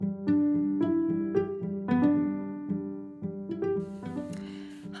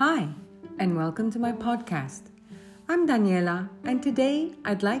Hi, and welcome to my podcast. I'm Daniela, and today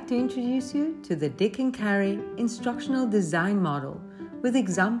I'd like to introduce you to the Dick and Carey Instructional Design Model with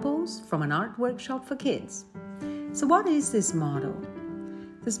examples from an art workshop for kids. So what is this model?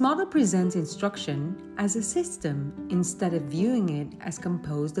 This model presents instruction as a system instead of viewing it as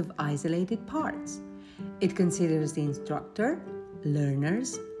composed of isolated parts. It considers the instructor,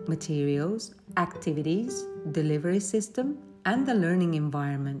 learners, materials, activities, delivery system, and the learning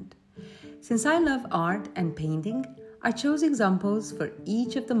environment. Since I love art and painting, I chose examples for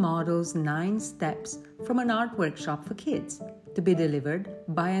each of the model's 9 steps from an art workshop for kids to be delivered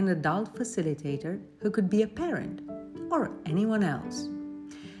by an adult facilitator who could be a parent or anyone else.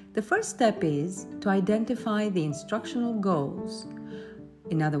 The first step is to identify the instructional goals.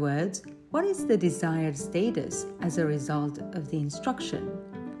 In other words, what is the desired status as a result of the instruction?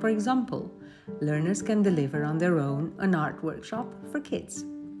 For example, learners can deliver on their own an art workshop for kids.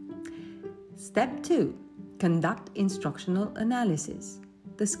 Step 2. Conduct instructional analysis.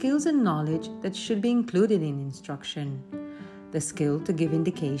 The skills and knowledge that should be included in instruction. The skill to give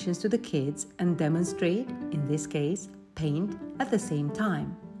indications to the kids and demonstrate, in this case, paint at the same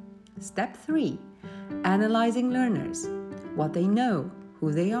time. Step 3. Analyzing learners. What they know,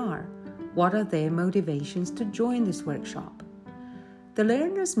 who they are, what are their motivations to join this workshop. The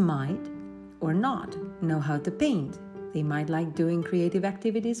learners might or not know how to paint. They might like doing creative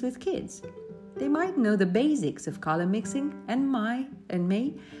activities with kids. They might know the basics of color mixing and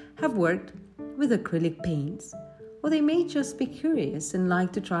may have worked with acrylic paints. Or they may just be curious and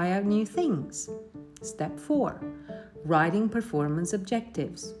like to try out new things. Step 4. Writing performance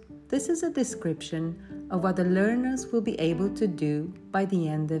objectives. This is a description of what the learners will be able to do by the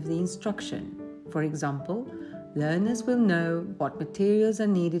end of the instruction. For example, learners will know what materials are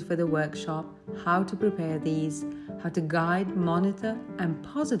needed for the workshop, how to prepare these, how to guide, monitor, and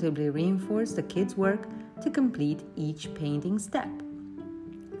positively reinforce the kids' work to complete each painting step.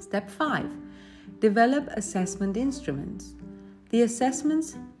 Step 5. Develop assessment instruments. The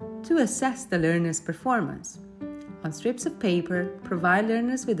assessments to assess the learner's performance. On strips of paper, provide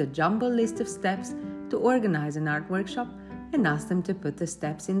learners with a jumbled list of steps to organize an art workshop and ask them to put the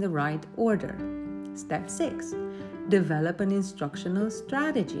steps in the right order. Step 6. Develop an instructional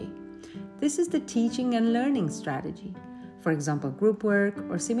strategy. This is the teaching and learning strategy, for example, group work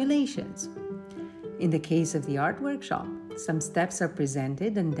or simulations. In the case of the art workshop, some steps are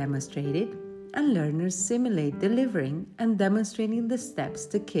presented and demonstrated, and learners simulate delivering and demonstrating the steps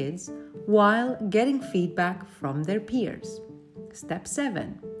to kids while getting feedback from their peers. Step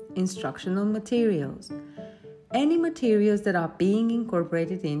 7. Instructional materials. Any materials that are being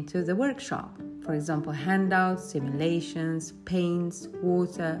incorporated into the workshop. For example, handouts, simulations, paints,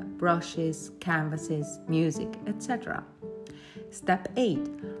 water, brushes, canvases, music, etc. Step 8.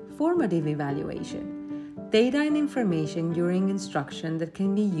 Formative evaluation. Data and information during instruction that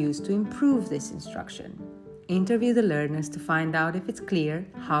can be used to improve this instruction. Interview the learners to find out if it's clear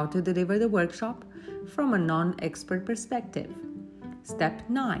how to deliver the workshop from a non-expert perspective. Step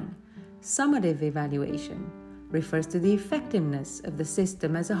 9. Summative evaluation. Refers to the effectiveness of the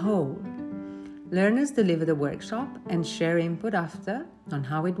system as a whole. Learners deliver the workshop and share input after on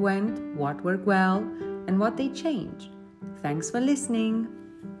how it went, what worked well, and what they changed. Thanks for listening.